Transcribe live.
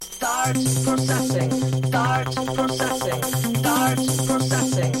Start processing. Start processing. Start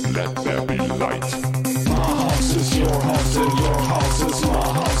processing. Let there be light. My house is your house and your house is my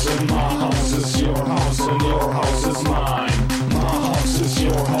house and my house is your house and your house is mine. My house is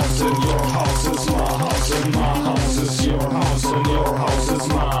your house and your house is my house and my house is your house and your house is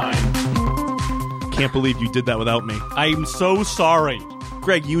mine. Can't believe you did that without me. I'm so sorry.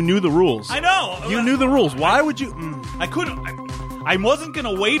 Greg, you knew the rules. I know. You knew the rules. Why would you... I couldn't. I wasn't going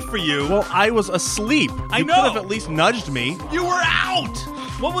to wait for you. Well, I was asleep. I you know. could have at least nudged me. You were out.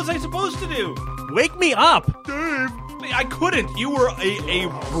 What was I supposed to do? Wake me up. Dave. I couldn't. You were a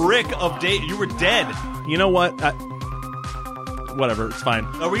brick of Dave. You were dead. You know what? Whatever. It's fine.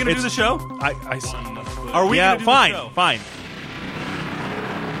 Are we going to do the show? Are we yeah, going to do fine. the show? Fine.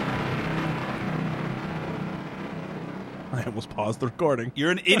 I almost paused the recording.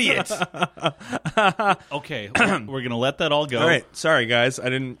 You're an idiot. Okay, we're going to let that all go. All right. Sorry, guys. I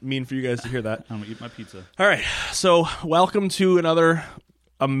didn't mean for you guys to hear that. I'm going to eat my pizza. All right. So, welcome to another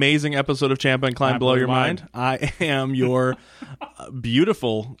amazing episode of Champa and Klein Blow Your Mind. I am your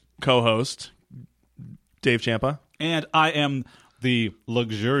beautiful co-host, Dave Champa. And I am the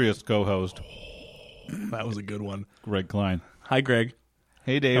luxurious co-host, That was a good one. Greg Klein. Hi, Greg.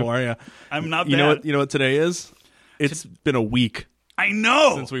 Hey, Dave. How are you? I'm not You bad. know what today is? It's been a week I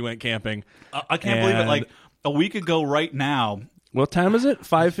know. since we went camping. I can't believe it. Like, a week ago right now, What time is it?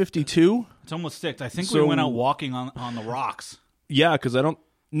 5:52? it's almost 6. I think we So- went out walking on the rocks. Yeah, because I don't...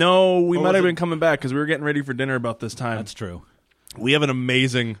 No, we Or might was have it- been coming back because we were getting ready for dinner about this time. That's true. We have an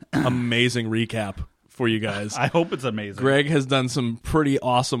amazing recap for you guys. I hope it's amazing. Greg has done some pretty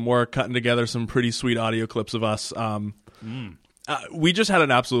awesome work cutting together some pretty sweet audio clips of us. We just had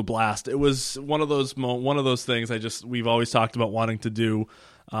an absolute blast. It was one of those things we've always talked about wanting to do,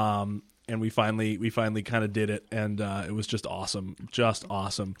 and we finally kind of did it, and it was just awesome,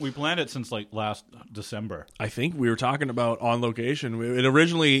 We planned it since like last December. I think we were talking about on location. It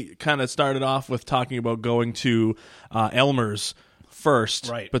originally kind of started off with talking about going to Elmer's first,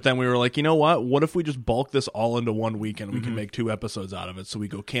 Right. But then we were like, you know what if we just bulk this all into one weekend? We can make 2 episodes out of it. So we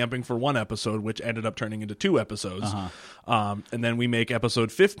go camping for 1 episode, which ended up turning into 2 episodes. And then we make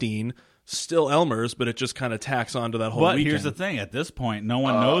episode 15 still Elmer's, but it just kind of tacks onto that whole But weekend. here's the thing. At this point, no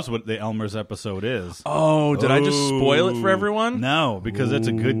one knows what the Elmer's episode is. Oh, did I just spoil it for everyone? No, because it's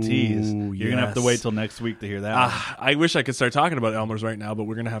a good tease. You're going to have to yes. wait till next week to hear that one. I wish I could start talking about Elmer's right now, but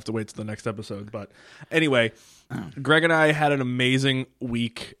we're going to have to wait till the next episode. But anyway, Greg and I had an amazing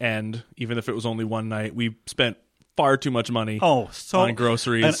weekend, even if it was only one night. We spent far too much money on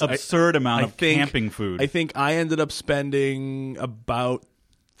groceries. An absurd amount I of think- camping food. I think I ended up spending about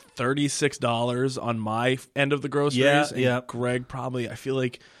 $36 on my end of the groceries. Yeah. And Greg probably, I feel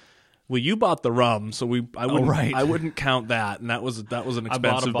like... Well, you bought the rum, so right. I wouldn't count that, and that was an expensive I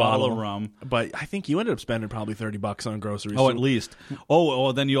bought a bottle of rum. But I think you ended up spending probably $30 on groceries. Oh, so at least.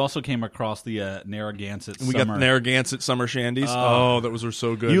 Oh, then you also came across the Narragansett we summer. got Narragansett summer shandies. Those were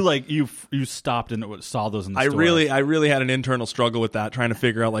so good. You stopped and saw those in the I store. really had an internal struggle with that, trying to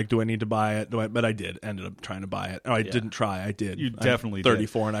figure out do I need to buy it? But I did ended up trying to buy it. Oh, I didn't try. I did. You definitely I'm did.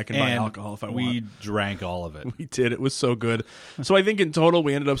 34 and I can buy alcohol if I want. We drank all of it. We did. It was so good. So I think in total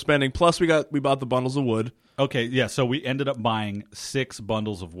we ended up spending. Plus we bought the bundles of wood. Okay, yeah. So we ended up buying 6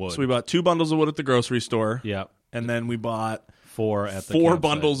 bundles of wood. So we bought 2 bundles of wood at the grocery store. Yeah. And then we bought 4 at the 4 campsite.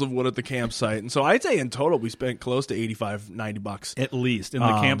 bundles of wood at the campsite. And so I'd say in total we spent close to $85-$90 At least. And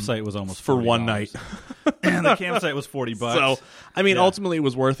the campsite was almost for $40. one night. And the campsite was $40. So I mean, Yeah. ultimately it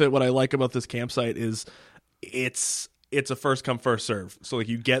was worth it. What I like about this campsite is it's a first come first serve. So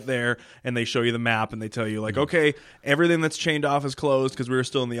you get there and they show you the map and they tell you okay, everything that's chained off is closed because we were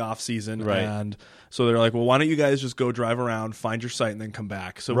still in the off season, Right. And so they're like, well, why don't you guys just go drive around, find your site, and then come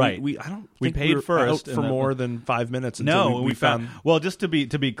back? So Right. we We paid we were first, out for and then- more than 5 minutes. Until No, we found. Well, just to be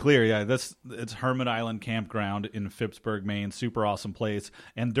clear, yeah, it's Hermit Island Campground in Phippsburg, Maine. Super awesome place.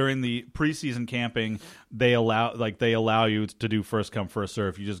 And during the preseason camping, they allow you to do first come first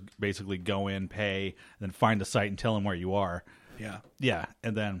serve. You just basically go in, pay, and then find a site and tell them where you are. Yeah,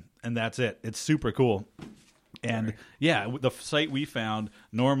 and that's it. It's super cool. And the site we found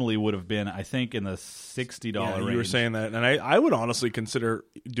normally would have been, I think, in the $60 range. You were saying that, and I would honestly consider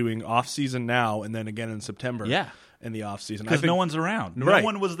doing off season now and then again in September. Yeah. In the off season, because no one's around. No Right.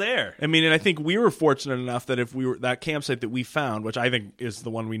 one was there. I mean, and I think we were fortunate enough that if we were that campsite that we found, which I think is the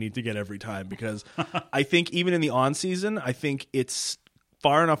one we need to get every time, because I think even in the on season, I think it's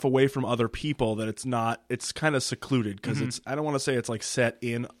far enough away from other people that it's kind of secluded because I don't want to say it's set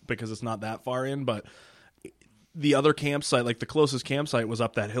in because it's not that far in, but the other campsite, like the closest campsite, was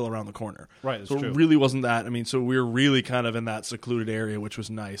up that hill around the corner. Right, that's so true. it really wasn't that. I mean, so we were really kind of in that secluded area, which was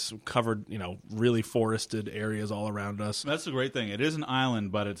nice. Covered, really forested areas all around us. That's the great thing. It is an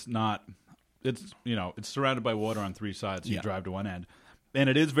island, but it's not. It's it's surrounded by water on three sides. So you drive to one end, and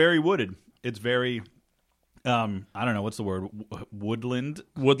it is very wooded. It's very, I don't know what's the word,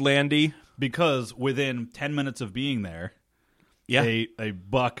 Woodlandy, because within 10 minutes of being there, a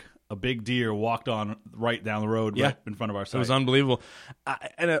buck. A big deer walked on right down the road, right in front of our site. It was unbelievable.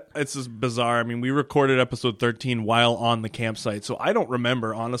 It's just bizarre. I mean, we recorded episode 13 while on the campsite, so I don't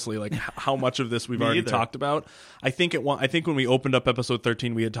remember, honestly, like how much of this we've already talked about. I think when we opened up episode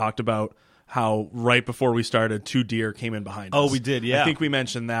 13, we had talked about how right before we started, 2 deer came in behind us. Oh, we did, yeah. I think we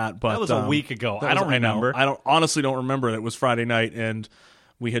mentioned that, but that was a week ago. I don't remember. I honestly don't remember. It was Friday night, and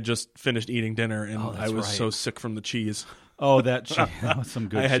we had just finished eating dinner, and I was so sick from the cheese. Oh, that cheese. That was some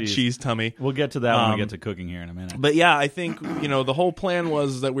good cheese. I had cheese tummy. We'll get to that when we get to cooking here in a minute. But yeah, I think, the whole plan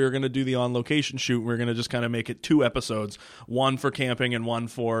was that we were going to do the on-location shoot. We were going to just kind of make it 2 episodes, one for camping and one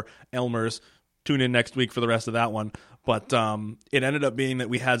for Elmer's. Tune in next week for the rest of that one. But it ended up being that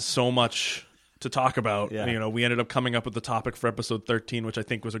we had so much to talk about. Yeah. We ended up coming up with the topic for episode 13, which I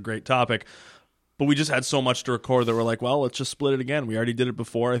think was a great topic. But we just had so much to record that we're like, well, let's just split it again. We already did it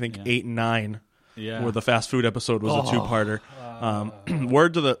before. I think 8 and 9. Yeah. Where the fast food episode was a 2-parter.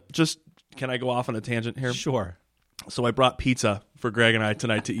 Can I go off on a tangent here? Sure. So I brought pizza for Greg and I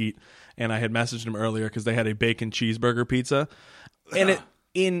tonight to eat, and I had messaged him earlier because they had a bacon cheeseburger pizza, and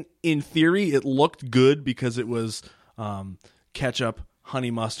in theory it looked good because it was ketchup,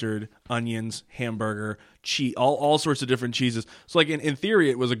 honey mustard, onions, hamburger, cheese, all sorts of different cheeses. So like in theory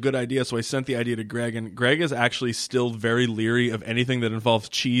it was a good idea. So I sent the idea to Greg, and Greg is actually still very leery of anything that involves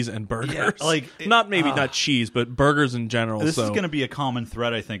cheese and burgers. Yeah, not cheese, but burgers in general. This is going to be a common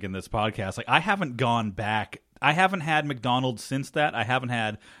thread, I think, in this podcast. Like, I haven't gone back. I haven't had McDonald's since that. I haven't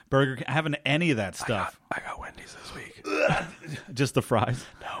had Burger King. I haven't any of that stuff. I got Wendy's this week. Just the fries?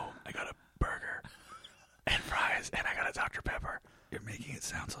 No, I got a burger and fries, and I got a Dr. Pepper. You're making it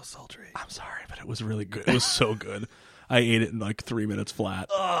sound so sultry. I'm sorry, but it was really good. It was so good. I ate it in like 3 minutes flat.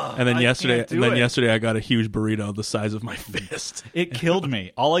 And then yesterday I got a huge burrito the size of my fist. It killed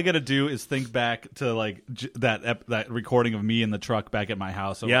me. All I got to do is think back to like that recording of me in the truck back at my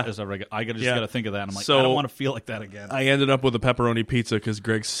house. Yeah. I got to think of that. And I'm like, So, I don't want to feel like that again. I ended up with a pepperoni pizza because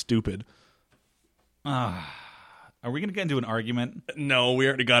Greg's stupid. Are we going to get into an argument? No, we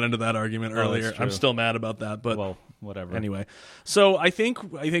already got into that argument earlier. That's true. I'm still mad about that, but well, whatever. Anyway, so I think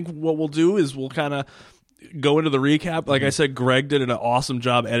what we'll do is we'll kind of go into the recap. Like I said, Greg did an awesome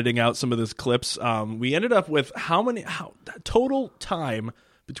job editing out some of these clips. We ended up with how total time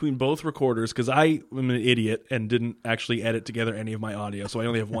between both recorders, because I am an idiot and didn't actually edit together any of my audio, so I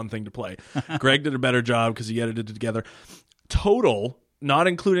only have one thing to play. Greg did a better job because he edited it together. Total, not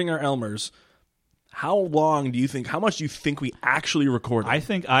including our Elmers, how much do you think we actually recorded? I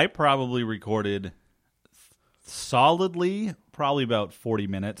think I probably recorded solidly probably about 40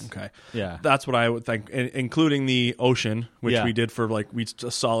 minutes. Okay. Yeah. That's what I would think, including the ocean, which we did for a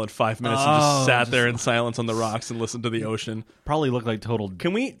solid 5 minutes and just sat there in silence on the rocks and listened to the ocean. Probably looked like total...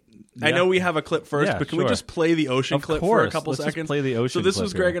 Can we... I know we have a clip first, but can we just play the ocean clip for a couple seconds? Just play the ocean So this clip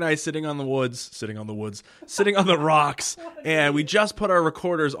was Greg and I sitting on the rocks, and we just put our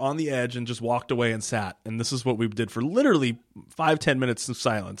recorders on the edge and just walked away and sat. And this is what we did for literally 5-10 minutes of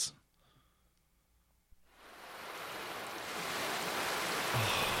silence.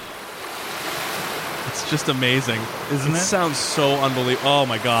 It's just amazing. Isn't it? It sounds so unbelievable. Oh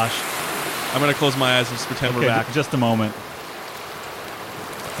my gosh. I'm going to close my eyes and just pretend we're back. Just a moment.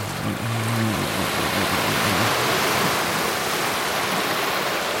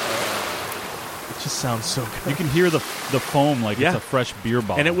 It just sounds so good. You can hear the foam like it's a fresh beer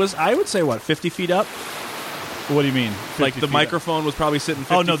bottle. And it was, I would say, 50 feet up? What do you mean? Like the microphone was probably sitting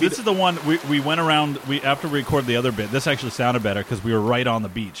 50 feet. Oh, no, this is the one we went around. After we recorded the other bit, this actually sounded better because we were right on the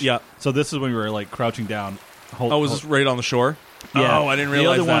beach. Yeah. So this is when we were like crouching down. Was this right on the shore? Yeah. Oh, I didn't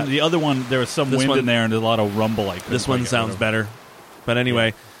realize that. The other one, there was some wind in there and a lot of rumble. This one sounds better. But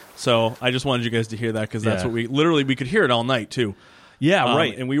anyway, so I just wanted you guys to hear that because that's what we could hear it all night too. Yeah,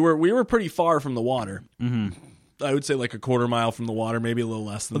 right. And we were pretty far from the water. Mm-hmm. I would say like a quarter mile from the water, maybe a little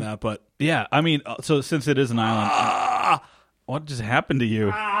less than that. But yeah, I mean, so since it is an island, what just happened to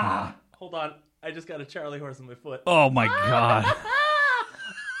you? Hold on, I just got a Charlie horse on my foot. Oh my god!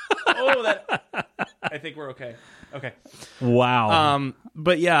 I think we're okay. Okay. Wow.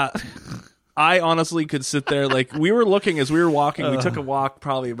 But yeah, I honestly could sit there. Like, we were looking as we were walking. We took a walk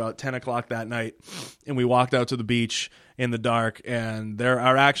probably about 10 o'clock that night, and we walked out to the beach in the dark. And there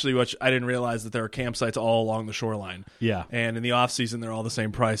are actually, which I didn't realize, that there are campsites all along the shoreline. Yeah. And in the off season, they're all the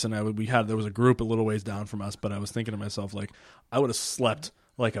same price. And there was a group a little ways down from us, but I was thinking to myself, like, I would have slept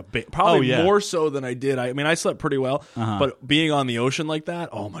like a bit, probably more so than I did. I mean, I slept pretty well, but being on the ocean like that,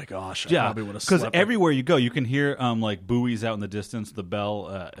 oh my gosh, I probably would have slept. Because everywhere you go, you can hear like buoys out in the distance, the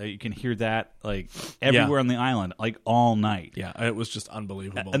bell. You can hear that like everywhere on the island, like all night. Yeah, it was just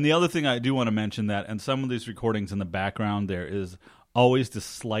unbelievable. And the other thing I do want to mention that, and some of these recordings in the background, there is always this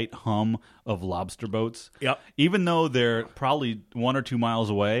slight hum of lobster boats. Yep. Even though they're probably 1 or 2 miles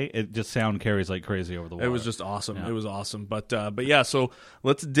away, it just sound carries like crazy over the water. It was just awesome. Yeah. It was awesome. But yeah, so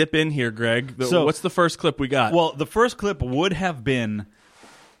let's dip in here, Greg. What's the first clip we got? Well, the first clip would have been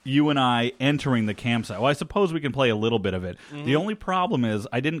you and I entering the campsite. Well, I suppose we can play a little bit of it. Mm-hmm. The only problem is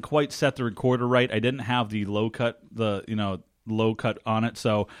I didn't quite set the recorder right. I didn't have the low cut on it,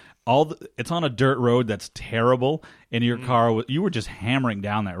 so it's on a dirt road that's terrible, and your car, you were just hammering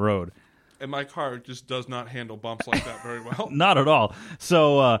down that road. And my car just does not handle bumps like that very well. Not at all.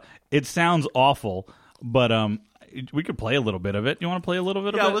 So it sounds awful, but we could play a little bit of it. You want to play a little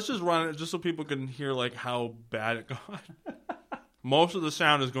bit of it? Yeah, let's just run it just so people can hear like how bad it got. Most of the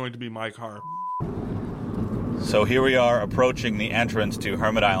sound is going to be my car. So here we are approaching the entrance to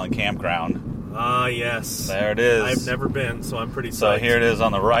Hermit Island Campground. Ah, yes. There it is. I've never been, so I'm pretty psyched. So here it is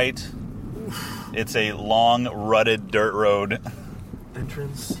on the right. It's a long, rutted dirt road.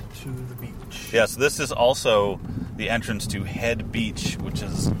 Entrance to the beach. Yes, this is also the entrance to Head Beach, which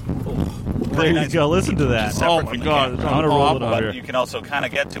is... There you go. Listen to that. Oh, my God. I'm going to roll it over But here. you can also kind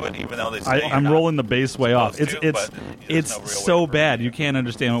of get to it, even though they say I'm rolling the bass way off. It's no real so way to bad you can't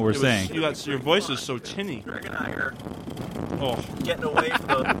understand what we're saying. Your voice is so tinny. Greg and I are Oh, getting away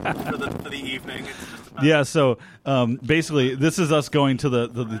for the evening. It's just about Yeah, so basically, this is us going to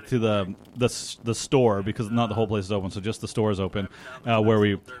the store, because not the whole place is open, so just the store is open, where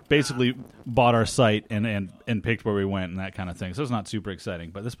we basically bought our site and picked where we went and that kind of thing. So it's not super exciting,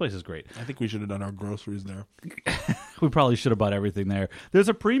 but this place is great. I think we should have done our groceries there. We probably should have bought everything there. There's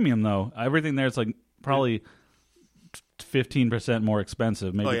a premium though. Everything there is like probably 15% more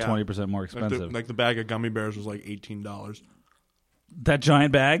expensive, maybe 20% more expensive. Like the bag of gummy bears was like $18. That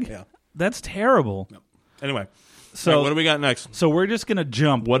giant bag? Yeah. That's terrible. No. Anyway, so all right, what do we got next? So we're just gonna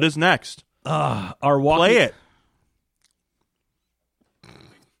jump. What is next? Our walkie. Play it.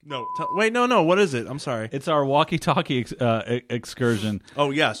 No, wait, no. What is it? I'm sorry. It's our walkie-talkie excursion.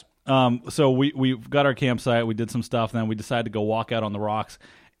 Oh yes. So we've got our campsite. We did some stuff, and then we decided to go walk out on the rocks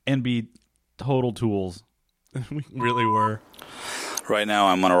and be total tools. We really were. Right now,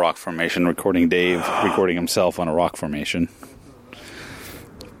 I'm on a rock formation, recording Dave, recording himself on a rock formation.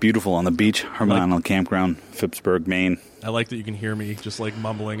 Beautiful on the beach, Hermit Island Campground, Phippsburg, Maine. I like that you can hear me just like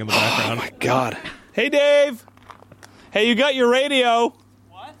mumbling in the background. Oh my God! Hey, Dave. Hey, you got your radio?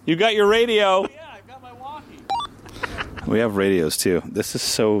 What? You got your radio? Yeah, I've got my walkie. We have radios too. This is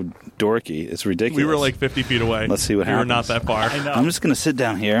so dorky. It's ridiculous. We were like 50 feet away. Let's see what happens. We were not happens. that far. I'm just going to sit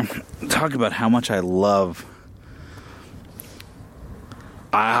down here and talk about how much I love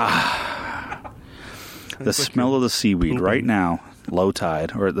the smell of the seaweed pooping. right now, low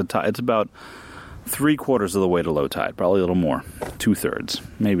tide, or at the tide. It's about 3/4 of the way to low tide, probably a little more, 2/3.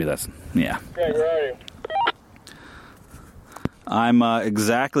 Maybe that's, yeah. Greg, where are you? I'm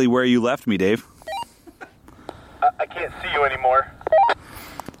exactly where you left me, Dave. I can't see you anymore.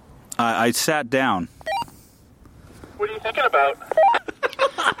 I sat down. What are you thinking about?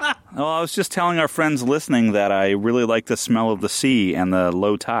 Well, I was just telling our friends listening that I really like the smell of the sea and the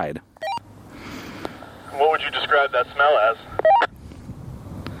low tide. What would you describe that smell as?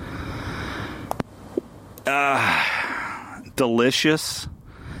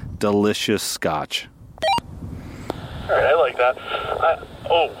 Delicious scotch. All right, I like that.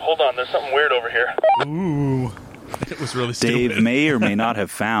 Hold on. There's something weird over here. Ooh. It was really stupid. Dave may or may not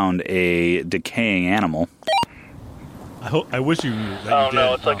have found a decaying animal. I wish you knew that. Oh, you did.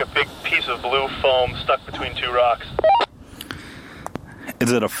 no, it's like a big piece of blue foam stuck between two rocks.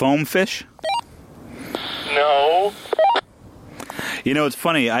 Is it a foam fish? No. You know, it's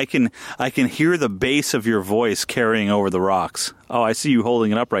funny. I can hear the bass of your voice carrying over the rocks. Oh, I see you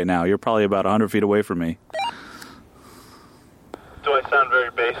holding it up right now. You're probably about 100 feet away from me. Do I sound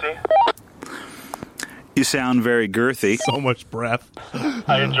very bassy? You sound very girthy. So much breath.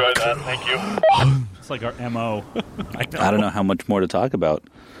 I enjoyed that. Thank you. It's like our MO. I don't know how much more to talk about.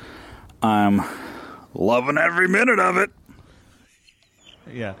 I'm loving every minute of it.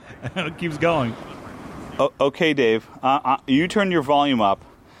 Yeah, it keeps going. Okay, Dave. You turn your volume up.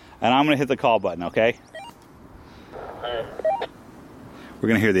 and I'm going to hit the call button, okay? We're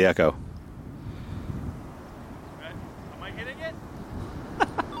going to hear the echo. Am I hitting it?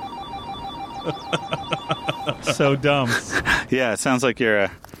 So dumb. Yeah, it sounds like you're...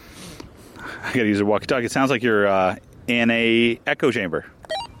 I got to use a walkie-talkie. It sounds like you're in a echo chamber.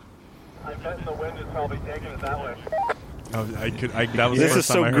 I'm betting the wind is probably taking it that way. Oh, that was the This first is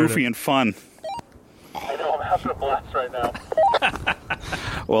time so I heard goofy it. and fun. I know, I'm having a blast right now.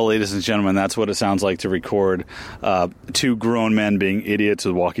 Well, ladies and gentlemen, that's what it sounds like to record two grown men being idiots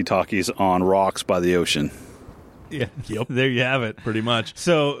with walkie-talkies on rocks by the ocean. Yeah. Yep. There you have it. Pretty much.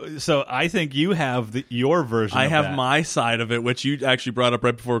 So I think you have your version. I of have that. my side of it, which you actually brought up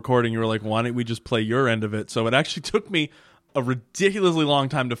right before recording. You were like, why don't we just play your end of it? So it actually took me a ridiculously long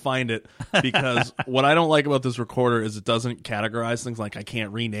time to find it, because what I don't like about this recorder is it doesn't categorize things. Like, I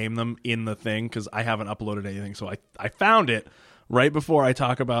can't rename them in the thing because I haven't uploaded anything. So I found it right before I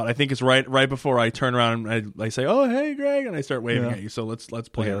talk about. I think it's right before I turn around and I say, "Oh, hey, Greg," and I start waving at you. So let's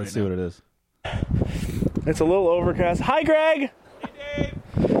play it. Let's see what it is. It's a little overcast. Hi, Greg. Hey,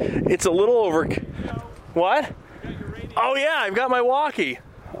 Dave. It's a little What? Oh yeah, I've got my walkie.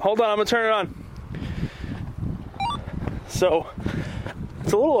 Hold on, I'm gonna turn it on. So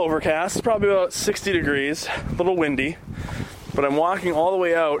it's a little overcast. It's probably about 60 degrees. A little windy, but I'm walking all the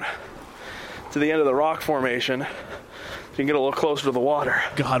way out to the end of the rock formation. So you can get a little closer to the water.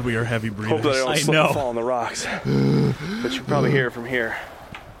 God, we are heavy breathers. Hope that I don't slip and fall on the rocks. But you can probably hear it from here.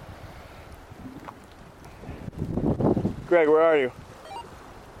 Greg, where are you?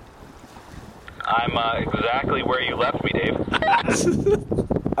 I'm exactly where you left me, Dave.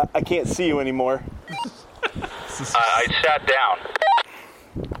 I can't see you anymore. I sat down.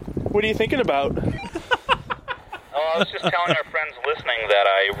 What are you thinking about? Oh, I was just telling our friends listening that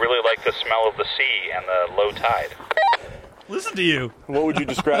I really like the smell of the sea and the low tide. Listen to you. What would you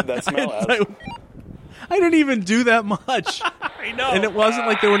describe that smell as? I didn't even do that much. I know. And it wasn't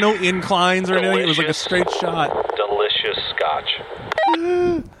like there were no inclines or anything. It was like a straight shot. Delicious scotch.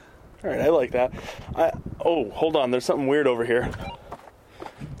 All right, I like that. Oh, hold on. There's something weird over here.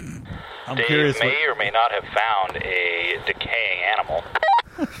 I'm Dave curious. may or may not have found a decaying animal.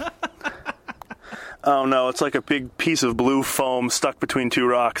 Oh, no. It's like a big piece of blue foam stuck between two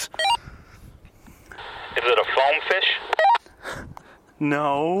rocks. Is it a foam fish?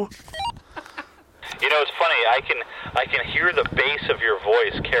 No. You know, it's funny. I can hear the bass of your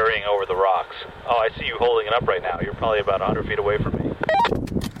voice carrying over the rocks. Oh, I see you holding it up right now. You're probably about 100 feet away from me.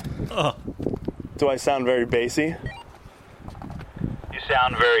 Do I sound very bassy? You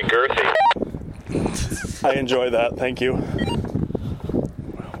sound very girthy. I enjoy that. Thank you.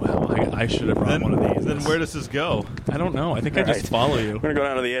 Wow, I should have brought one of these. Then where does this go? I don't know. I think I just follow you. I'm going to go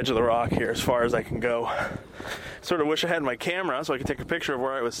down to the edge of the rock here as far as I can go. Sort of wish I had my camera so I could take a picture of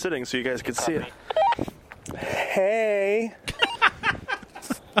where I was sitting so you guys could see it. Hey.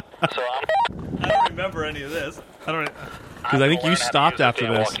 So I don't remember any of this. Because I think you stopped after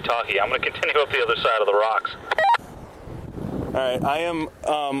this. Walkie-talkie. I'm going to continue up the other side of the rocks. All right, I am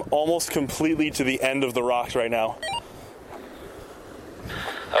almost completely to the end of the rocks right now.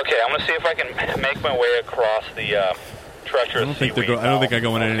 Okay, I'm going to see if I can make my way across the treacherous I don't think seaweed. I don't think I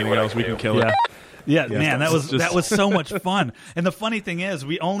go into anything else. We can kill it. Yeah, Yeah, man, that just- was so much fun. And the funny thing is,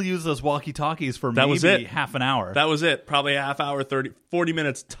 we only used those walkie-talkies for That was maybe it. half an hour. That was it. Probably a half hour, 40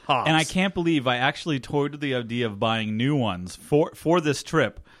 minutes tops. And I can't believe I actually toyed with the idea of buying new ones for this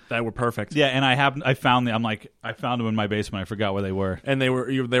trip. That were perfect. Yeah, and I found them. I found them in my basement. I forgot where they were. And they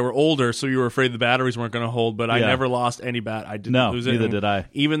were older, so you were afraid the batteries weren't going to hold. But I Yeah. never lost any I didn't lose it. neither And did I.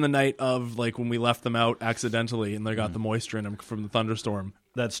 Even the night of, like, when we left them out accidentally, and they got the moisture in them from the thunderstorm.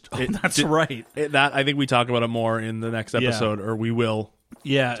 That's It- right. That I think we talk about it more in the next episode, or we will.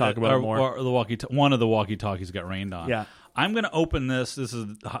 Yeah, Talk about it more. Or one of the walkie-talkies got rained on. Yeah. I'm going to open this. This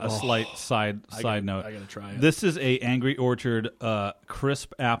is a slight side note. I gotta try it. This is a Angry Orchard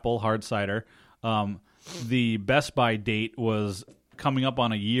crisp apple hard cider. The Best By date was coming up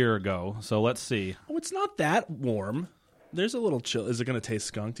on a year ago, so let's see. Oh, it's not that warm. There's a little chill. Is it going to taste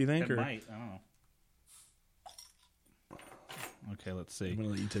skunk, do you think? It might. I don't know. Okay, let's see. I'm going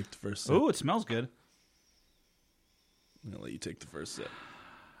to let you take the first sip. Ooh, it smells good. I'm going to let you take the first sip.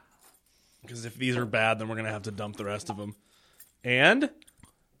 Because if these are bad, then we're going to have to dump the rest of them. And?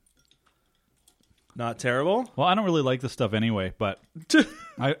 Not terrible. Well, I don't really like this stuff anyway, but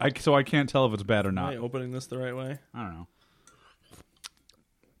so I can't tell if it's bad or Am not. I opening this the right way? I don't know.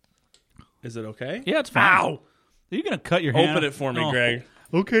 Is it okay? Yeah, it's fine. Ow! Are you going to cut your hand? Open it for me, Oh. Greg.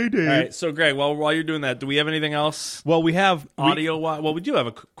 Okay, Dave. All right, so Greg, while you're doing that, do we have anything else Well, we have audio-wise? Well, we do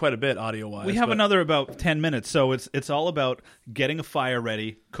have quite a bit audio-wise. We have but- another about 10 minutes, so it's all about getting a fire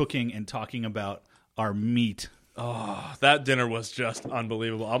ready, cooking, and talking about our meat. Oh, that dinner was just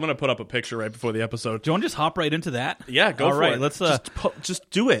unbelievable. I'm going to put up a picture right before the episode. Do you want to just hop right into that? Yeah, go all for right, it. Let's just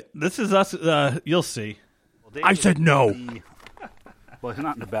do it. This is us. You'll see. I said no. Well, he's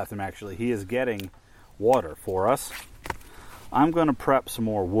not in the bathroom, actually. He is getting water for us. I'm going to prep some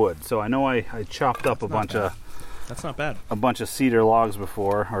more wood. So I know I chopped up That's not bad. a bunch of cedar logs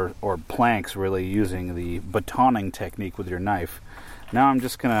before, or planks, really, using the batoning technique with your knife. Now I'm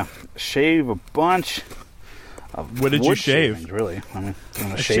just going to shave a bunch of What did you wood shave? shavings, really. I'm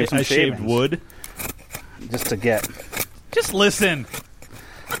going to shave some I shaved shavings wood. just to get Just listen.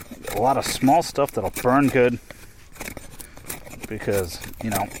 a lot of small stuff that'll burn good, because,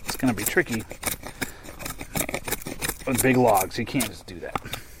 it's going to be tricky with big logs. You can't just do that.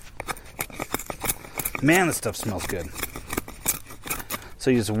 Man, this stuff smells good. So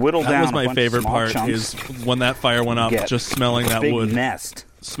you just whittle down. That was a my bunch favorite of small part chunks. is when that fire went up, Get just smelling a that big wood, nest.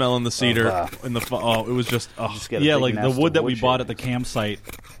 smelling the cedar of, in the it was just Just get a Yeah, big like the nest wood of that we bought at the shavings. campsite.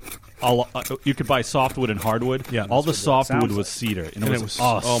 You could buy softwood and hardwood. Yeah, all the that's what it softwood sounds was like. cedar, and and it was so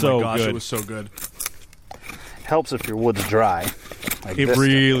my gosh, good. it was so good. Helps if your wood's dry. Like It this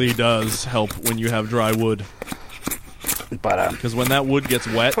really does help when you have dry wood, stuff. But because when that wood gets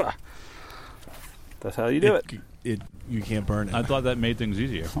wet, that's how you do it. You can't burn it. I thought that made things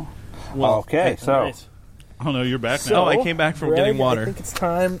easier. Okay, so Nice. Oh no, you're back So- now. I came back from Greg, getting water. I think it's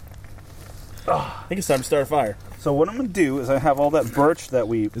time. I think it's time to start a fire. So what I'm going to do is I have all that birch that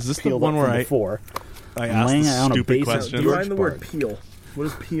we Is this the peeled one up where from I- before. I I'm asked laying the it on a stupid base of question. Do you birch mind the word bark. peel? What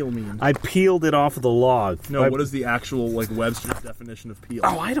does peel mean? I peeled it off of the log. No, what is the actual Webster's definition of peel?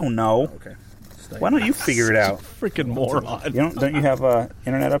 Oh, I don't know. Okay. Why don't you figure it out? Freaking moron! Don't you have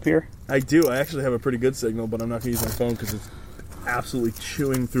internet up here? I do. I actually have a pretty good signal, but I'm not going to use my phone because it's absolutely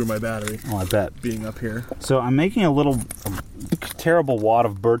chewing through my battery Oh, I bet. being up here. So I'm making a terrible wad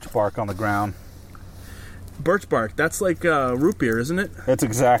of birch bark on the ground. Birch bark. That's like root beer, isn't it? That's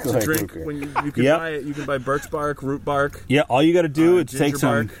exactly To like drink root beer. when you can Yep. buy it. You can buy birch bark, root bark. Yeah, all you got to do is ginger take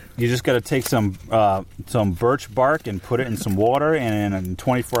some. bark. You just got to take some birch bark and put it in some water, and in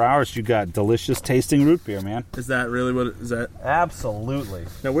 24 hours you got delicious tasting root beer, man. Is that really what is that? Absolutely.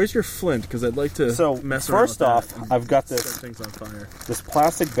 Now, where's your flint? Because I'd like to So mess around first with off, that and I've got set this things on fire.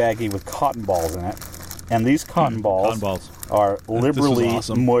 plastic baggie with cotton balls in it, and these cotton balls are liberally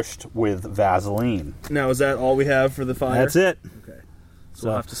awesome. mushed with Vaseline. Now, is that all we have for the fire? That's it. Okay. So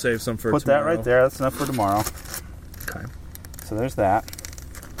we'll have to save some for Put tomorrow. that right there. That's enough for tomorrow. Okay. So there's that.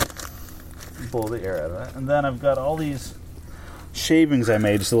 Blow the air out of that. And then I've got all these shavings I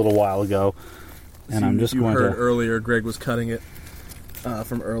made just a little while ago. And I'm just you going heard to... earlier, Greg was cutting it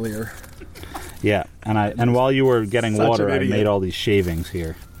from earlier. Yeah, and while you were getting Such water, an I idiot. made all these shavings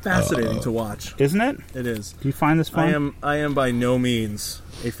here. Fascinating to watch. Isn't it? It is. Do you find this fun? I am by no means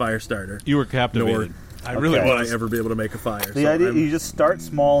a fire starter. You were captivated. Nor I really Okay. would I was. ever be able to make a fire. The so idea, I'm- you just start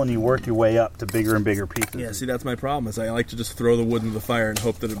small and you work your way up to bigger and bigger pieces. yeah, see, that's my problem. Is I like to just throw the wood into the fire and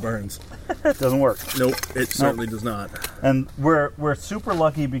hope that it burns. It doesn't work. Nope, it certainly does not. And we're super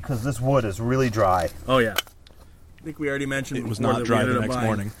lucky because this wood is really dry. Oh yeah, I think we already mentioned It was before not that we dry ended the up next buying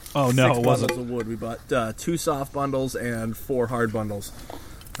morning. Oh no, 6 it wasn't. bundles of wood. We bought 2 soft bundles and 4 hard bundles.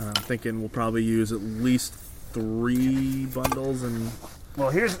 I'm thinking we'll probably use at least 3 bundles and. Well,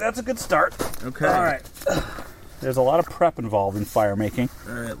 that's a good start. Okay. All right. There's a lot of prep involved in fire making.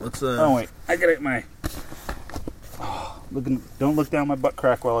 All right, let's. Oh wait, I gotta get my. Don't look down my butt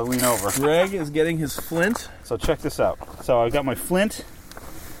crack while I lean over. Greg is getting his flint. So check this out. So I've got my flint.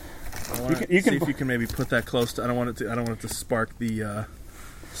 You can see if you can maybe put that close to. I don't want it to spark the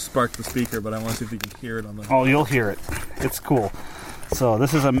speaker, but I want to see if you can hear it on the. Oh, you'll hear it. It's cool. So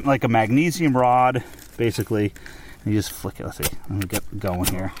this is like a magnesium rod, basically. And you just flick it. Let's see. Let me get going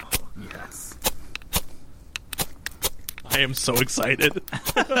here. Yes. I am so excited.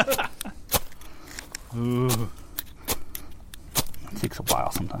 Ooh. It takes a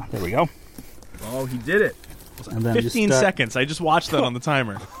while sometimes. There we go. Oh, he did it. And then 15 just, seconds. I just watched that on the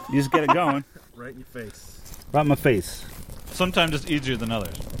timer. You just get it going. Right in your face. Right in my face. Sometimes it's easier than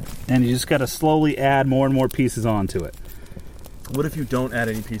others. And you just got to slowly add more and more pieces onto it. What if you don't add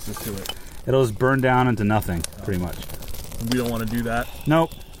any pieces to it? It'll just burn down into nothing, pretty much. We don't want to do that.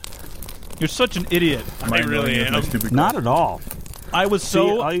 Nope. You're such an idiot. I really am. Not at all. I was See,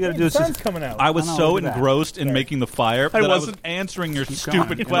 so all you got to do is sun's just... coming out. I was Oh, no, so look at that. engrossed in making the fire that I was wasn't- answering your Keep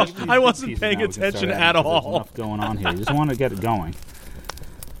stupid going. question. I wasn't Pieces paying now, we can attention start at adding, 'cause all. There's enough going on here. You just want to get it going.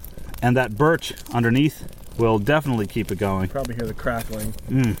 And that birch underneath will definitely keep it going. Probably hear the crackling.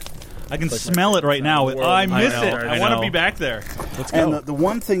 I can smell it right now. world. I miss I it. know, I I want to know. be back there. Let's And go. the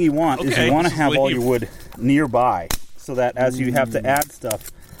one thing you want is Okay, you want to just have all leave. your wood nearby, so that as you have to add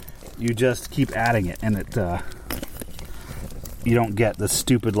stuff, you just keep adding it, and it you don't get the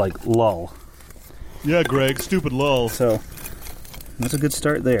stupid like lull. Yeah, Greg. Stupid lull. So that's a good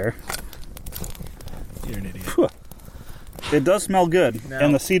start there. You're an idiot. It does smell good, Now-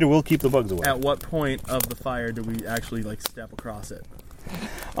 and the cedar will keep the bugs away. At what point of the fire do we actually like step across it?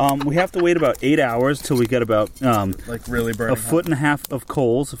 We have to wait about 8 hours till we get about Like really burning a foot and a half of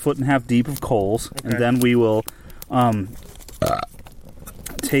coals, a foot and a half deep of coals, and then we will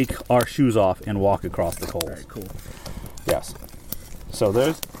take our shoes off and walk across the coals. All right, cool. Yes. So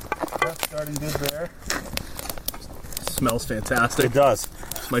that's starting good there. Smells fantastic. It does.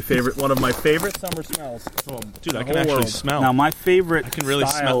 It's my favorite. One of my favorite summer smells. Dude, I the can whole actually world. smell. Now my favorite I can really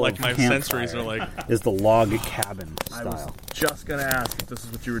style smell like of my campfire sensories are like. is the log cabin I was style. just gonna ask if this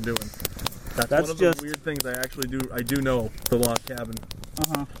is what you were doing. That's That's one of just- the weird things I actually do. I do know the log cabin.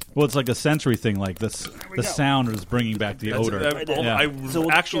 Well, it's like a sensory thing. Like this, the sound is bringing back the That's- odor. that- I So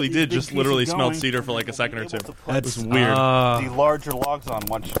we'll actually get these did big just pieces literally going, smelled cedar for like a and second or we'll be two. able to put That's weird. the larger logs on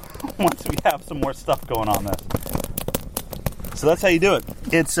once we have some more stuff going on there. So that's how you do it.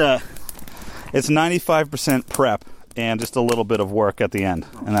 It's 95% prep and just a little bit of work at the end,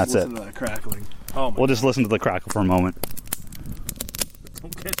 and that's it. Listen to that crackling. Oh my! We'll just listen to the crackle for a moment.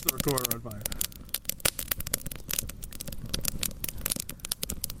 Don't catch the recorder on fire.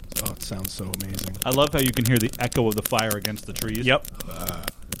 Oh, it sounds so amazing. I love how you can hear the echo of the fire against the trees. Yep.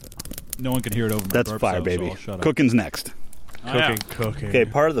 No one can hear it over my That's burp, fire, so baby. I'll shut up. Cooking's next. Oh, yeah. Cooking. Okay,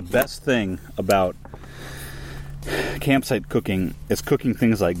 part of the best thing about campsite cooking is cooking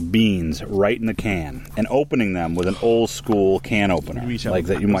things like beans right in the can and opening them with an old school can opener, We each have like a-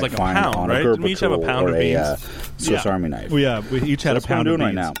 that you it was might like a find pound, on right? a Didn't we each have a Gerber pound or of a beans? Swiss Yeah. Army knife. Well, yeah, we each had That's a what I'm pound of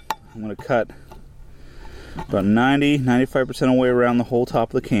doing beans. right now. I'm going to cut about 95% of the way around the whole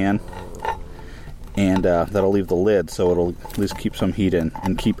top of the can, and that'll leave the lid so it'll at least keep some heat in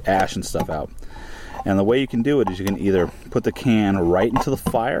and keep ash and stuff out. And the way you can do it is you can either put the can right into the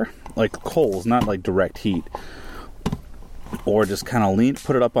fire, like coals, not like direct heat, or just kind of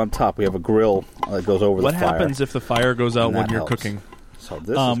put it up on top. We have a grill that goes over What the fire. happens if the fire goes out And when that you're helps. cooking? So this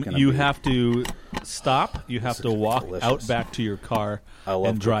is gonna You be, have to stop. You have This to is walk delicious. out back to your car I love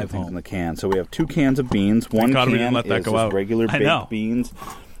and drive cooking things in home. the can. So we have 2 cans of beans. One God we can didn't let that is go just out. regular I know. baked beans.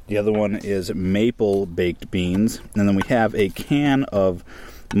 The other one is maple baked beans. And then we have a can of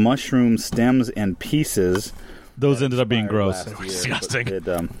mushroom stems and pieces. Those ended up being Expired gross. last year, Disgusting.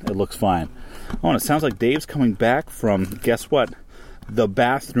 but it looks fine. Oh, and it sounds like Dave's coming back from, guess what? The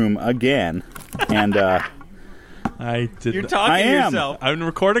bathroom again. And I did. You're not- talking I to am. yourself. I'm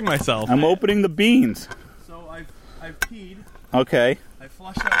recording myself. I'm opening the beans. So I've peed. Okay. I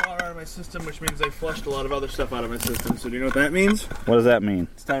flushed that water out of my system, which means I flushed a lot of other stuff out of my system. So do you know what that means? What does that mean?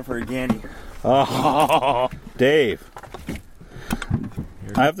 It's time for a Ganny. Oh, Dave.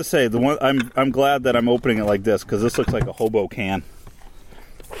 I have to say, I'm glad that I'm opening it like this because this looks like a hobo can.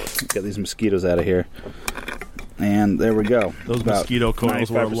 Get these mosquitoes out of here. And there we go. Those About mosquito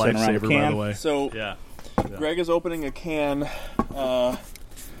coils were a 95% around lifesaver, by can. the way. So Yeah. Greg is opening a can,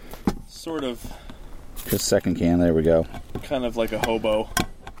 sort of, His second can. There we go. kind of like a hobo.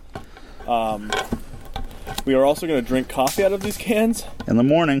 We are also going to drink coffee out of these cans, In the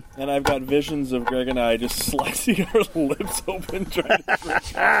morning. and I've got visions of Greg and I just slicing our lips open trying to drink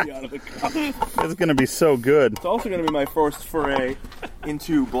coffee out of the cup. It's It's going to be so good. also going to be my first foray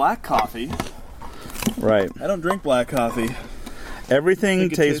into black coffee. Right. I don't drink black coffee. Everything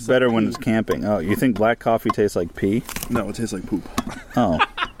think it tastes tastes better like when pee. it's camping. Oh, you think black coffee tastes like pee? No, it tastes like poop. Oh.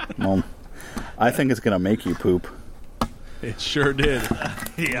 Well, I think it's going to make you poop. It sure did.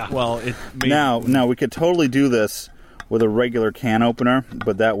 Yeah. Well, it made Now we could totally do this with a regular can opener,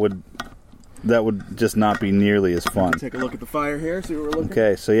 but that would just not be nearly as fun. Take a look at the fire here, see what we're looking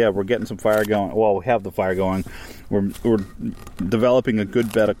Okay, so yeah, we're getting some fire going. Well, we have the fire going. We're developing a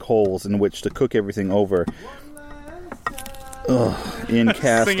good bed of coals in which to cook everything over. In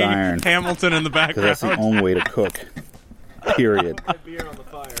cast singing iron, Hamilton in the because that's the background. only way to cook. Period. at. Beer on the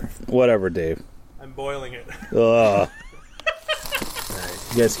fire. Whatever, Dave. I'm boiling it. Ugh.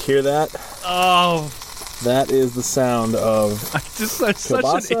 You guys hear that? Oh, That is the sound of I'm such an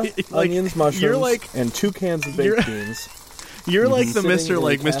kielbasa, idiot. Like, onions, mushrooms, You're like and 2 cans of you're- baked beans. you're like the Sitting Mister in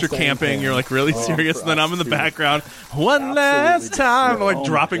like a Mr. cast iron Camping. pan. You're like really Oh, serious, for and then I'm us, in the dude. background. One last Absolutely time, I'm Oh like my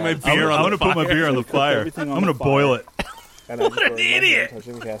dropping my God. beer I'm on going the to put my fire. beer on the fire. everything on I'm going the to boil fire. it. What an idiot!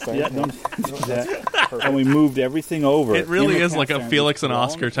 Yeah, don't do that. And we moved everything over. It really in the is like a campsite. Felix and Thrown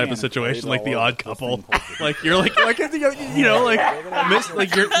Oscar the type can of and situation, carried like the all Odd over. Couple. Like you're like you know, like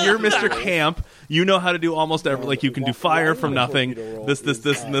you're Mr. Camp. You know how to do almost every. Like you can do fire from nothing. This,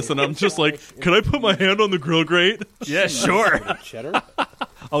 and this, and I'm just like, can I put my hand on the grill grate? Yeah, sure. Cheddar.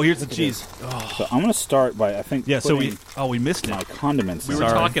 Oh, here's the cheese. So I'm going to start by So putting we missed my it. condiments. We in were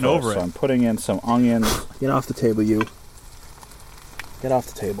first. talking over So it. I'm putting in some onions. Get off the table, you. Get off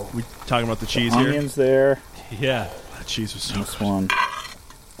the table. We talking about the cheese here. Onions there. Yeah. That cheese was so. This one.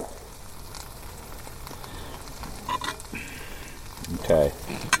 Okay.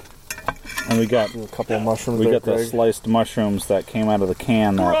 And we got A couple of mushrooms. we there, got the Craig. sliced mushrooms that came out of the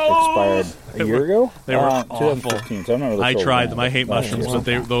can that expired a year ago. They were awful. 2015. So I remember I those tried were them. bad. I hate mushrooms, but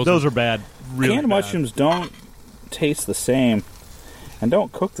Those are bad. really Canned bad. mushrooms don't taste the same and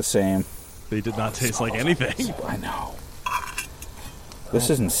don't cook the same. They did not taste like anything. I know. This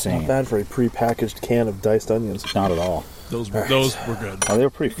is insane. Not bad for a pre-packaged can of diced onions. Not at all. Those were good. Oh, they were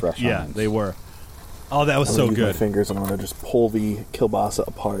pretty fresh. Yeah, onions. they were. Oh, that was I'm so gonna use my good. fingers and I'm gonna just pull the kielbasa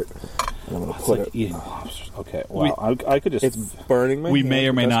apart. And I'm gonna It's put like it. eating lobsters. Okay, well, I could just. It's burning my We hand, may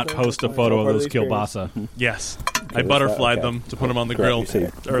or but may that's not great. post a That's photo all of part those the experience. kielbasa. Yes, I Okay, butterflied okay. them to put them on the grab, grill. you say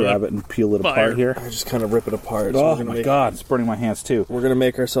Or grab the- it and peel it fire. apart here. I just kind of rip it apart. Oh we're my gonna god, it's burning my hands too. We're gonna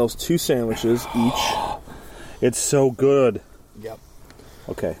make ourselves 2 sandwiches each. It's so good. Yep.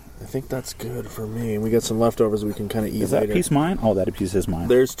 Okay, I think that's good for me. We got some leftovers we can kind of eat is that later. piece mine? Oh, that piece is mine.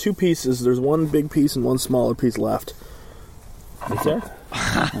 There's 2 pieces. There's one big piece and one smaller piece left. Is there?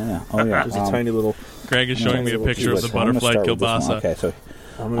 Oh yeah. Oh yeah. There's a tiny little. Greg is showing me a picture of the I'm gonna butterfly start with this one. kielbasa. Okay, so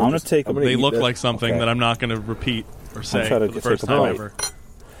I'm gonna take a- They eat look this. like something Okay. that I'm not going to repeat or say try to for the take first a time bite. ever.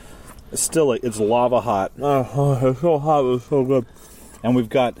 it's still like it's lava hot, It's so hot. It's so good. and we've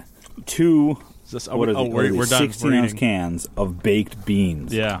got 2. Is this, What are oh, these? we're done. 16-ounce Reading. cans of baked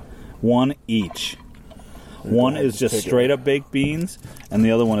beans. Yeah. One each. One ahead, is just take it. straight up baked beans, and the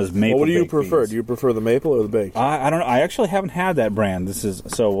other one is maple. Well, what do you baked prefer? beans. Do you prefer the maple or the baked? I don't know. I actually haven't had that brand. This is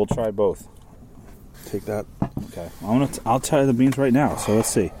so we'll try both. Take that. Okay, I'll try the beans right now. So let's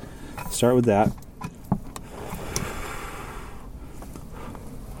see. Start with that.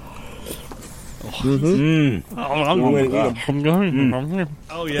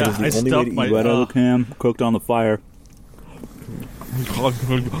 Oh yeah. That I is the only way stuffed to my. eat Right out of the can, cooked on the fire.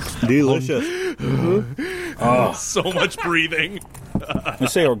 Delicious. So much breathing. I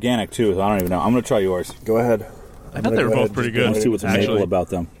say organic too. So I don't even know. I'm gonna try yours. Go ahead. I thought they were both pretty good. Let's see what's maple actually. about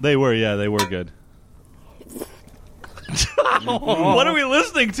them. They were. Yeah, they were good. What are we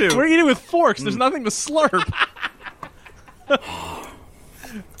listening to? We're eating with forks. There's nothing to slurp.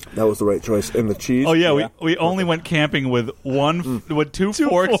 That was the right choice. And the cheese. Oh yeah, we only went camping with with two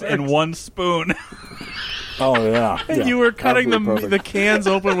forks and one spoon. Oh yeah. And you were cutting absolutely the perfect. cans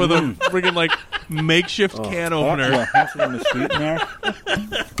open with a friggin' like makeshift can opener. Yeah, have some mesquite in there.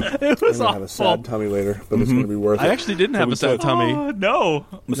 It was I'm gonna have a sad awful. tummy later, but it's gonna be worth it. I actually didn't have a sad tummy. Oh, no.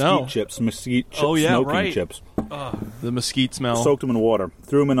 Mesquite chips, mesquite chips, Oh, yeah, smoking right. chips. The mesquite smell. Soaked them in water,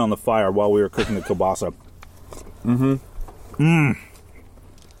 threw them in on the fire while we were cooking the kielbasa.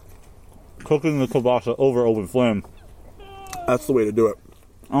 Cooking the kielbasa over open flame. That's the way to do it.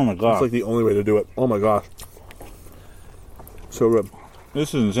 Oh my god, That's like the only way to do it. Oh my gosh. So good.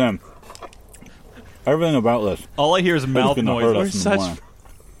 this is insane. Everything about this All I hear is is mouth going to hurt noises. us in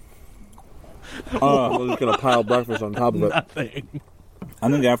the morning. We're just gonna pile breakfast on top of it. Nothing. I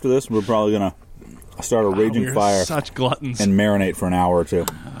think after this, we're probably going to start a raging We're fire such gluttons. and marinate for an hour or two.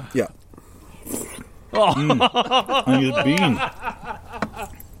 Yeah. I need a bean. I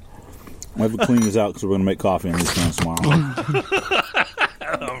have to clean these out because we're going to make coffee in these cans tomorrow.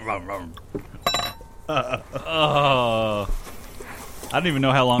 I don't even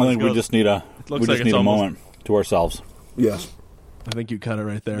know how long I this think we goes. just need a looks like it's a almost- moment to ourselves. Yes. I think you cut it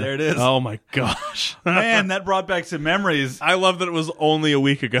right there. There it is. Oh my gosh. Man, that brought back some memories. I love that it was only a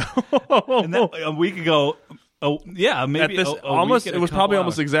week ago. And that, a week ago, yeah, maybe At this, a almost week it and a was probably couple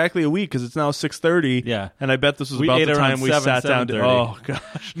almost hours. exactly a week because it's now 6:30. Yeah. and I bet this was We about ate the around time we 7, sat down to. 7:30. Oh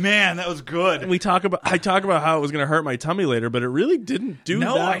gosh, Man, that was good. I talk about how it was going to hurt my tummy later, but it really didn't do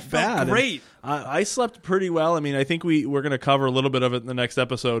No, that I felt bad. And great. I slept pretty well. I mean, I think we're going to cover a little bit of it in the next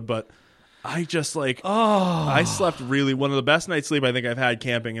episode, but I just I slept really one of the best night's sleep I think I've had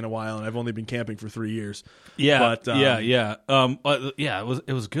camping in a while, and I've only been camping for 3 years. Yeah, but, yeah.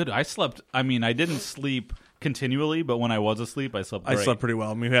 It was good. I slept. I mean, I didn't sleep continually, but when I was asleep, I slept. I Great. slept pretty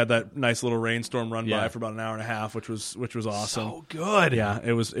well. I mean, we had that nice little rainstorm run Yeah. by for about an hour and a half, which was awesome. So good. Yeah,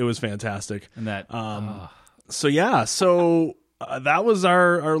 it was fantastic. And that. So yeah, so that was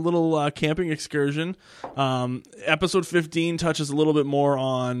our little camping excursion. Episode 15 touches a little bit more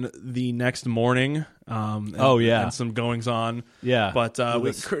on the next morning. And some goings on. Yeah. But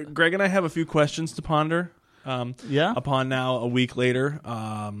Greg and I have a few questions to ponder. Upon now a week later.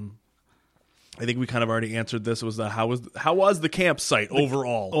 I think we kind of already answered this. Was how was the campsite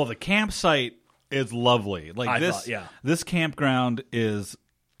overall? Oh, the campsite is lovely. This campground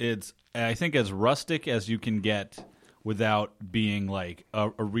it's I think as rustic as you can get without being like a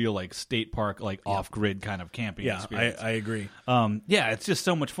real like state park off grid kind of camping experience. I agree. It's just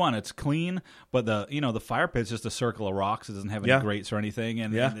so much fun. It's clean, but the fire pit's just a circle of rocks. It doesn't have any grates or anything,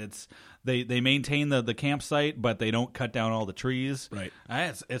 and it's they maintain the campsite, but they don't cut down all the trees. Right.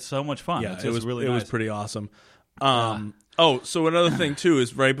 It's so much fun. Yeah, it was really nice. It was pretty awesome. So another thing too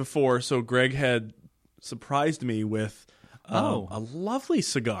is right before. So Greg had surprised me with a lovely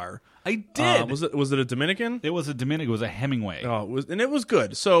cigar. I did. Was it a Dominican? It was a Dominican. It was a Hemingway. Oh, it was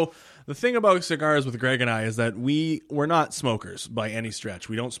good. So the thing about cigars with Greg and I is that we're not smokers by any stretch.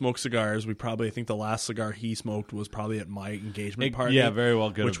 We don't smoke cigars. I think the last cigar he smoked was probably at my engagement party. Yeah, very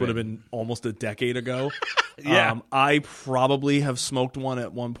well good. Which would have been almost a decade ago. Yeah. I probably have smoked one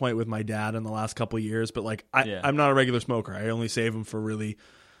at one point with my dad in the last couple of years, but I'm not a regular smoker. I only save them for really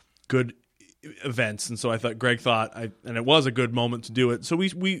good events, and so Greg thought, and it was a good moment to do it. So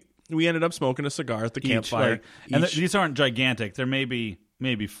we ended up smoking a cigar at the campfire. And these aren't gigantic. They're maybe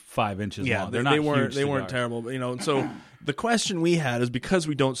 5 inches long. They're not huge they weren't terrible. But, and so the question we had is because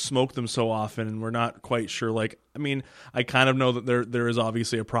we don't smoke them so often and we're not quite sure. I kind of know that there is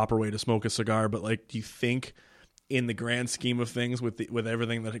obviously a proper way to smoke a cigar, but do you think in the grand scheme of things with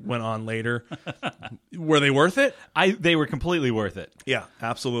everything that went on later, were they worth it? They were completely worth it. Yeah,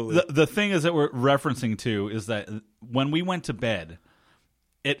 absolutely. The thing is that we're referencing to is that when we went to bed,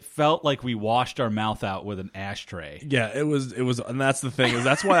 it felt like we washed our mouth out with an ashtray. Yeah, it was, and that's the thing is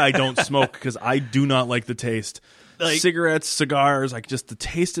that's why I don't smoke, because I do not like the taste. Cigarettes, cigars, just the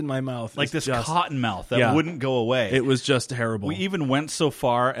taste in my mouth, this cotton mouth that wouldn't go away. It was just terrible. We even went so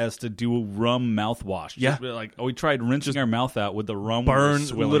far as to do a rum mouthwash. Yeah, we tried rinsing our mouth out with the rum.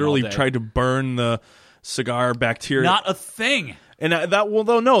 Literally tried to burn the cigar bacteria. Not a thing. And that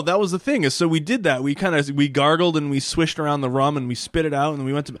was the thing is, so we did that. We gargled and we swished around the rum and we spit it out and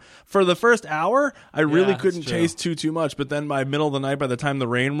we went to, for the first hour, I really couldn't taste too much. But then by middle of the night, by the time the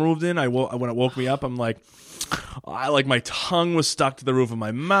rain moved in, when it woke me up, I'm like, my tongue was stuck to the roof of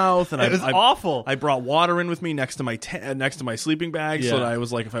my mouth, and it was awful. I brought water in with me next to my sleeping bag, so that I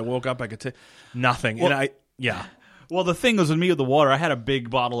was like, if I woke up, I could take nothing. Well, Well, the thing was with me with the water, I had a big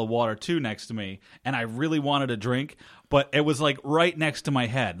bottle of water too next to me, and I really wanted a drink, but it was right next to my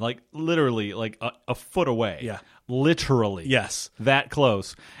head, literally a foot away. Yeah, literally. Yes, that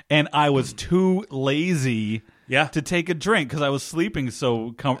close, and I was too lazy. To take a drink because I was sleeping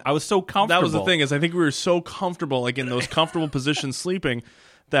I was so comfortable. That was the thing is I think we were so comfortable, in those comfortable positions sleeping,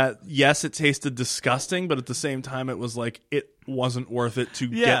 that yes, it tasted disgusting, but at the same time it was it wasn't worth it to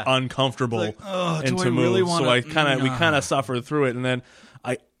get uncomfortable and to move. Really so we kind of suffered through it, and then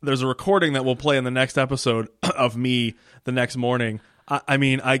there's a recording that we'll play in the next episode of me the next morning. I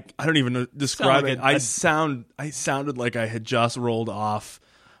don't even describe it. I sounded like I had just rolled off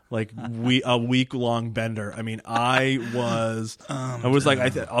a week-long bender. I was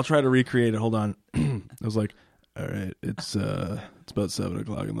I'll try to recreate it. Hold on. I was like, all right, it's about 7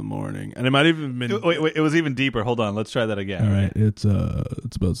 o'clock in the morning, and it might even been. Wait, it was even deeper. Hold on, let's try that again. All right, it's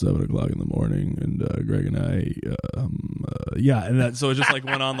about 7 o'clock in the morning, and Greg and I, and that so it just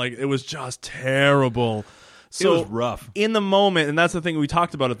went on it was just terrible. So it was rough in the moment, and that's the thing we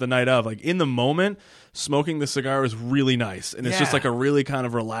talked about it the night of. In the moment, smoking the cigar is really nice, and it's just a really kind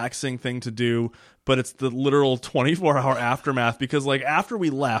of relaxing thing to do. But it's the literal 24-hour aftermath, because after we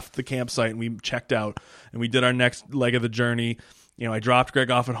left the campsite and we checked out and we did our next leg of the journey, I dropped Greg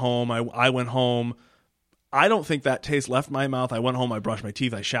off at home. I went home. I don't think that taste left my mouth. I went home, I brushed my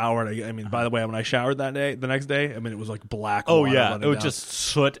teeth, I showered. By the way, when I showered the next day, it was black water. Oh, yeah. It was just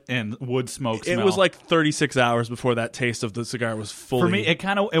soot and wood smoke smell. It was 36 hours before that taste of the cigar was fully... For me,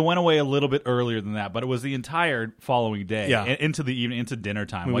 it went away a little bit earlier than that, but it was the entire following day. Yeah. Into the evening, into dinner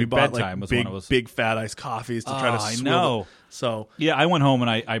time. We bought bedtime was big, when it was... big fat iced coffees to try to swivel. I know. So yeah, I went home and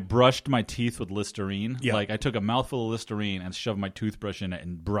I brushed my teeth with Listerine. Yeah. I took a mouthful of Listerine and shoved my toothbrush in it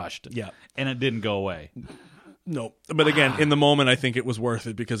and brushed. Yeah. And it didn't go away. No, but again, in the moment, I think it was worth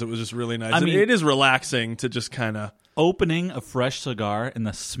it because it was just really nice. It is relaxing to just kind of opening a fresh cigar and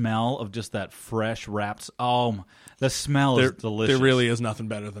the smell of just that fresh wrapped. Oh, the smell is delicious. There really is nothing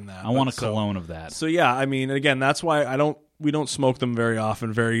better than that. I want a cologne of that. So yeah, again, that's why I don't we don't smoke them very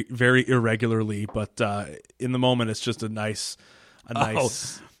often, very very irregularly, but in the moment it's just a nice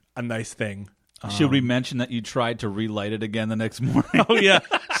thing. Should we mention that you tried to relight it again the next morning? Oh yeah.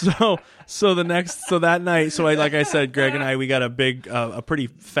 So that night, like I said, Greg and I, we got a pretty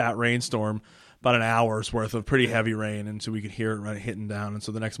fat rainstorm, about an hour's worth of pretty heavy rain, and so we could hear it hitting down. And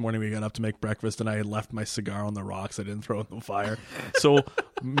so the next morning we got up to make breakfast, and I had left my cigar on the rocks. I didn't throw it in the fire. So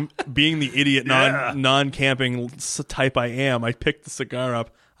being the idiot non-camping type I am, I picked the cigar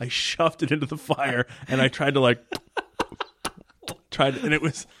up, I shoved it into the fire, and I tried to and it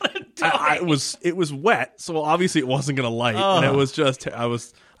was it was wet, so obviously it wasn't gonna light, and it was just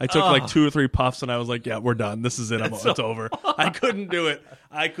I took like 2 or 3 puffs, and I was like, yeah, we're done, this is it, it's over. I couldn't do it.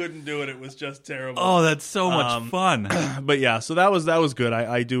 It was just terrible. Oh, that's so much fun. But yeah, so that was good.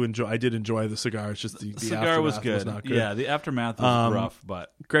 I did enjoy the cigar. It's just the cigar was good. not good. Yeah, the aftermath was rough.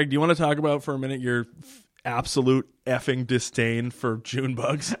 But Greg, do you want to talk about for a minute your absolute effing disdain for June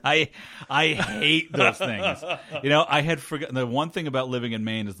bugs? I hate those things. I had forgotten. The one thing about living in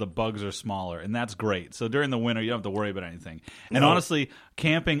Maine is the bugs are smaller, and that's great. So during the winter, you don't have to worry about anything. And honestly,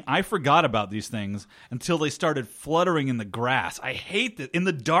 camping, I forgot about these things until they started fluttering in the grass. I hate that, in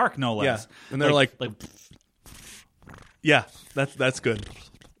the dark, no less. Yeah, and they're like yeah, that's good.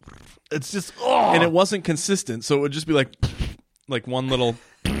 It's just and it wasn't consistent, so it would just be like one little.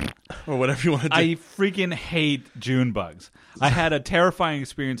 Or whatever you want to do. I freaking hate June bugs. I had a terrifying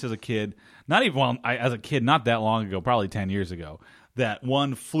experience as a kid. Not that long ago, probably 10 years ago. That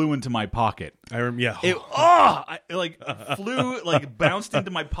one flew into my pocket. I remember. Yeah. It flew, bounced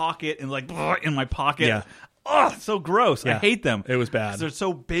into my pocket and in my pocket. Yeah. Oh, so gross. Yeah. I hate them. It was bad. They're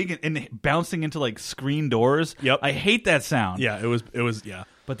so big and bouncing into screen doors. Yep. I hate that sound. Yeah, it was. Yeah.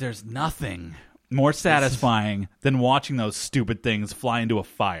 But there's nothing more satisfying than watching those stupid things fly into a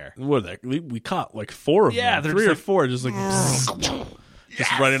fire. What are they? We caught 4 of them. Yeah, 3 or 4 just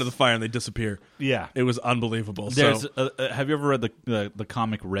just right into the fire, and they disappear. Yeah. It was unbelievable. There's have you ever read the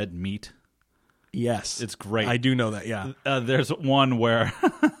comic Red Meat? Yes. It's great. I do know that, yeah. There's one where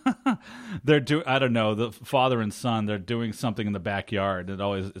I don't know, the father and son, they're doing something in the backyard.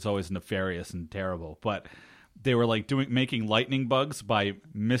 It's always nefarious and terrible, but they were making lightning bugs by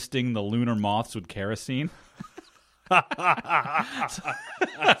misting the lunar moths with kerosene.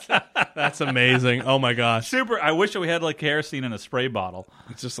 That's amazing. Oh my gosh. Super. I wish we had kerosene in a spray bottle.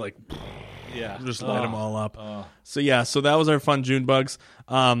 It's just yeah, just light them all up. So that was our fun June bugs.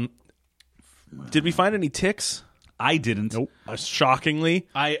 Did we find any ticks? I didn't. Nope. Shockingly.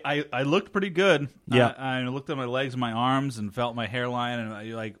 I looked pretty good. Yeah. I looked at my legs and my arms and felt my hairline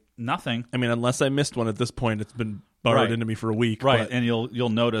and nothing. I mean, unless I missed one at this point, it's been burrowed into me for a week. Right, but, and you'll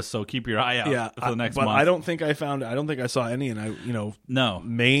notice. So keep your eye out for the next month. I don't think I saw any, and no.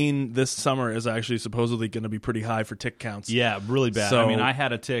 Maine this summer is actually supposedly going to be pretty high for tick counts. Yeah, really bad. So, I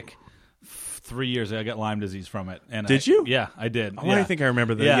had a tick 3 years ago. I got Lyme disease from it. And did you? Yeah, I did. Oh, yeah. I think I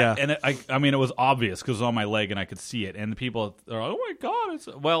remember that. Yeah, and it was obvious because it was on my leg and I could see it. And the people are like, "Oh my god!"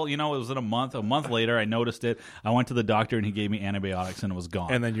 it was in a month. A month later, I noticed it. I went to the doctor and he gave me antibiotics and it was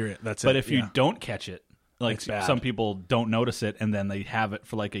gone. And then that's it. But if you don't catch it, some people don't notice it and then they have it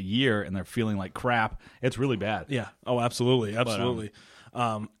for a year and they're feeling like crap. It's really bad. Yeah. Oh, absolutely, absolutely.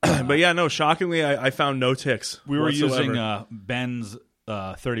 But yeah, no. Shockingly, I found no ticks. We were using Ben's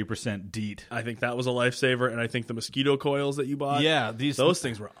 30% DEET. I think that was a lifesaver, and I think the mosquito coils that you bought. Yeah, those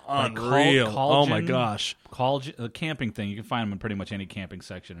things were unreal. Oh my gosh, the camping thing. You can find them in pretty much any camping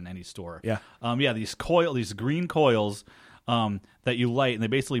section in any store. Yeah, these green coils that you light, and they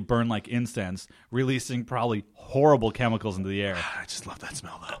basically burn like incense, releasing probably horrible chemicals into the air. I just love that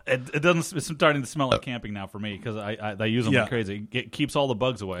smell, though. It doesn't. It's starting to smell like camping now for me because I use them like crazy. It keeps all the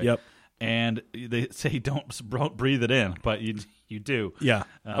bugs away. Yep. And they say don't breathe it in, but you do. Yeah.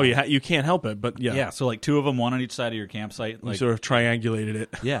 You can't help it, but yeah. Yeah. So 2 of them, one on each side of your campsite. You sort of triangulated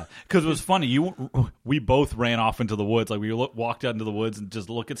it. Yeah. Because it was funny. We both ran off into the woods. We walked out into the woods and just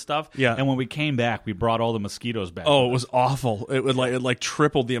look at stuff. Yeah. And when we came back, we brought all the mosquitoes back. Oh, it was awful. It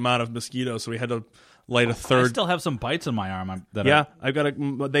tripled the amount of mosquitoes, so we had to light a third. I still have some bites on my arm. I've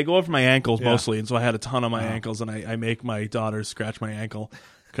got they go over my ankles mostly, and so I had a ton on my ankles, and I make my daughter scratch my ankle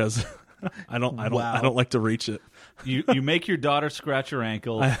because. I don't like to reach it. You make your daughter scratch your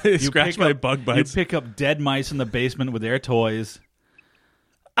ankle. You scratch my bug bites. You pick up dead mice in the basement with their toys.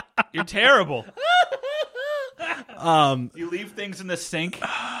 You're terrible. You leave things in the sink.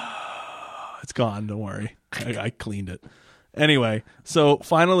 It's gone. Don't worry. I cleaned it. Anyway, so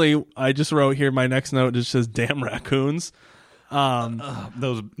finally, I just wrote here. My next note just says "damn raccoons."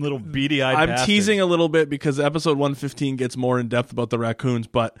 Those little beady-eyed I'm bastards. teasing a little bit because episode 115 gets more in depth about the raccoons,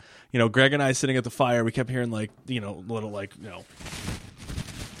 but Greg and I sitting at the fire, we kept hearing little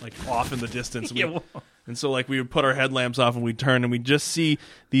off in the distance. And so we would put our headlamps off and we'd turn and we'd just see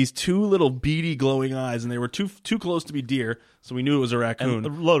these two little beady glowing eyes, and they were too close to be deer, so we knew it was a raccoon.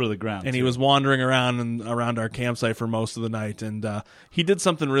 And low to the ground. And he was wandering around our campsite for most of the night, and he did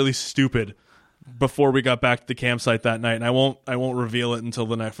something really stupid before we got back to the campsite that night, and I won't reveal it until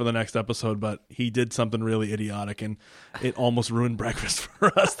for the next episode, but he did something really idiotic, and it almost ruined breakfast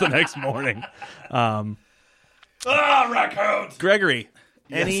for us the next morning. Raccoons! Gregory,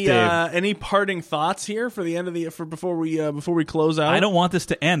 Yes, any parting thoughts here for the end of before we close out? I don't want this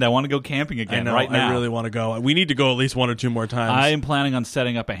to end. I want to go camping again right now. I really want to go. We need to go at least 1 or 2 more times. I am planning on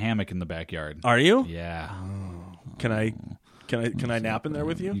setting up a hammock in the backyard. Are you? Yeah. Can I nap in there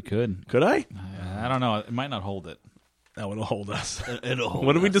with you? You could. Could I? I don't know. It might not hold it. That would hold us. It'll hold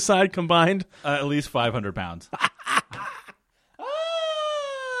What did we decide combined? At least 500 pounds.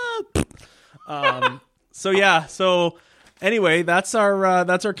 So anyway, that's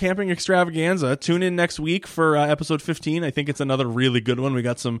our camping extravaganza. Tune in next week for episode 15. I think it's another really good one. We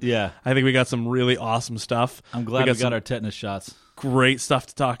got some. Yeah. I think we got some really awesome stuff. I'm glad we got some our tetanus shots. great stuff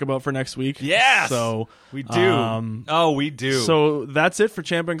to talk about for next week. Yes! So We do. We do. So that's it for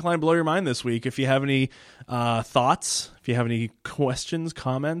Champ and Klein Blow Your Mind this week. If you have any thoughts, if you have any questions,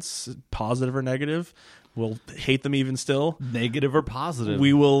 comments, positive or negative, we'll hate them even still. Negative or positive.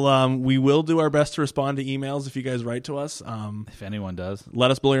 We will do our best to respond to emails if you guys write to us. If anyone does.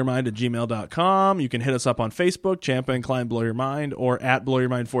 Let us blow your mind at gmail.com. You can hit us up on Facebook, Champ and Klein Blow Your Mind, or at Blow Your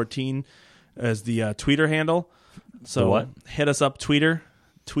Mind 14 as the Twitter handle. So what? Hit us up, Twitter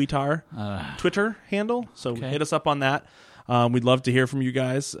handle. So hit us up on that. We'd love to hear from you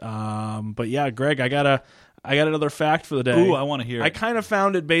guys. But yeah, Greg, I got another fact for the day. Ooh, I want to hear it. I kind of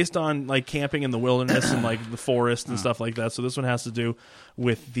found it based on camping in the wilderness and the forest and stuff like that. So this one has to do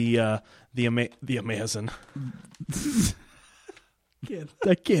with the Amazon.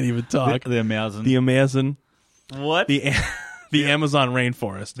 I can't even talk. The Amazon. The Amazon. What? The Amazon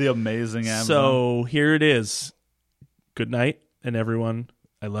rainforest. The amazing Amazon. So here it is. Good night, and everyone,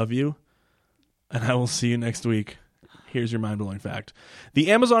 I love you, and I will see you next week. Here's your mind-blowing fact. The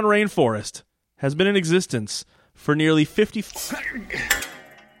Amazon rainforest has been in existence for nearly 50...